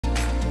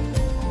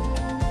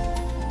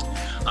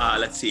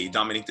let's see,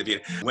 Dominique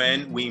David.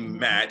 When we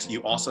met,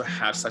 you also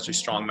have such a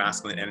strong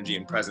masculine energy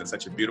and presence,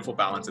 such a beautiful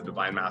balance of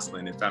divine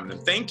masculine and feminine.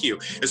 Thank you.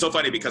 It's so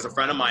funny because a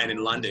friend of mine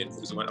in London,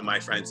 who's one of my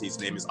friends, his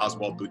name is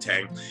Oswald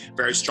Bouteng,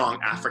 very strong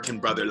African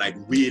brother, like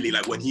really,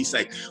 like when he's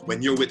like,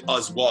 when you're with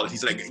Oswald,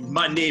 he's like,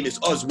 my name is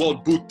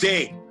Oswald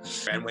Bouteng.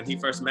 And when he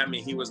first met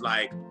me, he was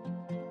like,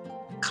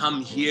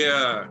 come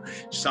here,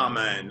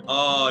 shaman.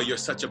 Oh, you're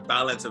such a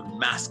balance of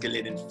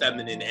masculine and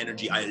feminine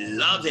energy. I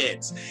love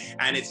it.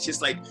 And it's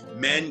just like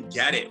men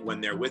get it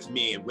when they're with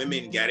me and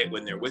women get it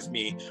when they're with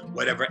me,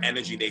 whatever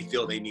energy they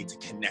feel they need to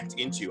connect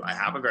into. I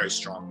have a very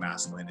strong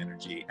masculine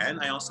energy and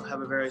I also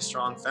have a very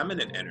strong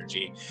feminine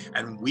energy.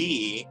 And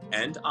we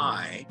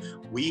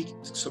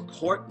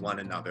support one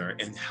another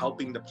in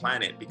helping the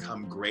planet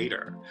become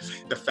greater.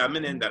 The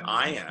feminine that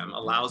I am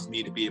allows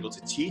me to be able to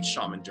teach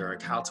Shaman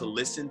Durek how to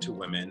listen to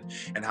women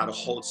and how to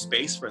hold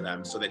space for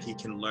them so that he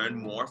can learn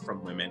more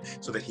from women,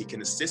 so that he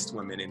can assist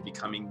women in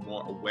becoming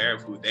more aware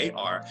of who they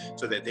are,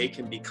 so that they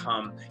can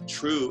become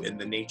true in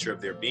the nature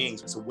of their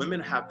beings. So women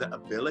have the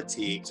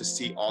ability to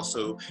see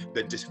also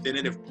the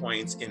definitive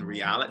points in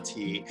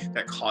reality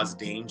that cause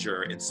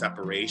danger and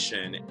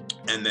separation.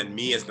 And then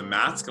me as the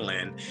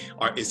masculine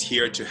is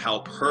here to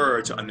help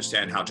her to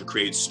understand how to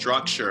create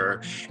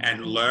structure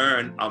and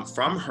learn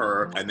from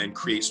her, and then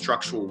create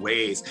structural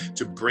ways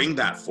to bring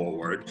that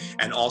forward,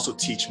 and also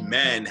teach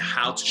men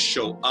how to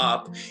show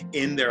up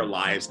in their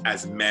lives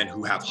as men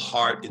who have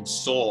heart and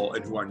soul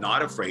and who are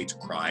not afraid to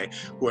cry,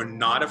 who are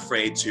not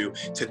afraid to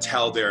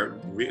tell the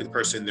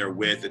person they're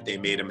with that they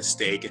made a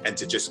mistake, and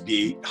to just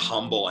be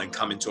humble and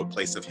come into a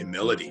place of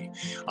humility.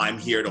 I'm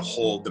here to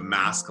hold the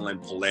masculine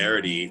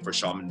polarity for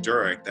Shaman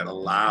Durek that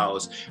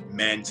allows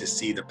men to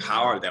see the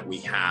power that we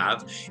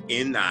have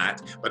in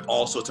that, but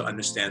also to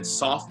understand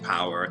soft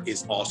power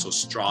is also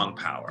strong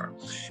power.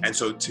 And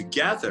so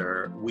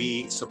together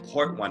we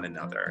support one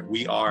another.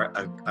 We are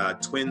a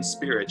twin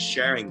spirit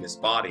sharing this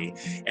body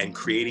and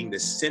creating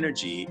this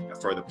synergy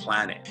for the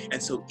planet.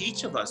 And so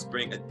each of us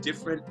bring a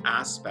different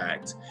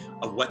aspect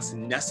of what's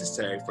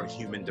necessary for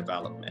human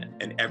development.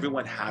 And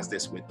everyone has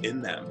this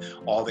within them.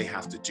 All they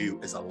have to do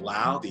is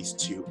allow these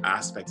two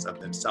aspects of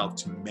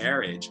themselves to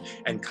marriage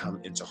and come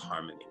into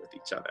harmony with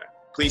each other.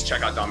 Please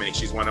check out Dominique.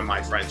 She's one of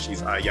my friends.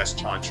 She's Yes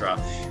Tantra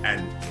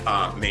and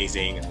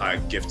amazing,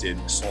 gifted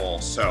soul.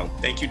 So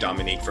thank you,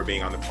 Dominique, for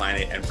being on the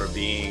planet and for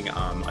being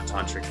a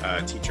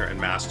tantric teacher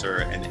and master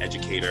and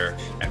educator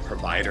and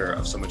provider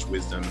of so much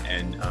wisdom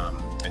and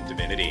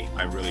divinity.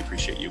 I really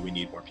appreciate you. We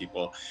need more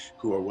people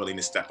who are willing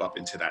to step up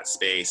into that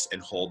space and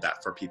hold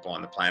that for people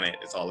on the planet.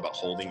 It's all about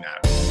holding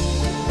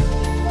that.